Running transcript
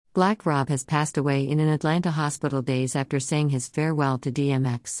Black Rob has passed away in an Atlanta hospital days after saying his farewell to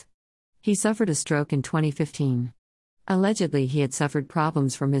DMX. He suffered a stroke in 2015. Allegedly, he had suffered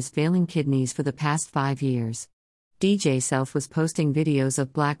problems from his failing kidneys for the past 5 years. DJ Self was posting videos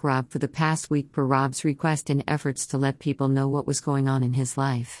of Black Rob for the past week per Rob's request in efforts to let people know what was going on in his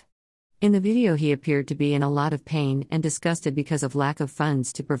life. In the video, he appeared to be in a lot of pain and disgusted because of lack of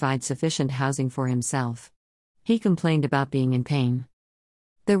funds to provide sufficient housing for himself. He complained about being in pain.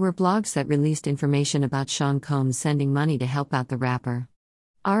 There were blogs that released information about Sean Combs sending money to help out the rapper.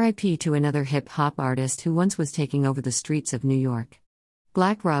 RIP to another hip-hop artist who once was taking over the streets of New York.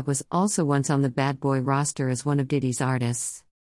 Black Rob was also once on the Bad Boy roster as one of Diddy's artists.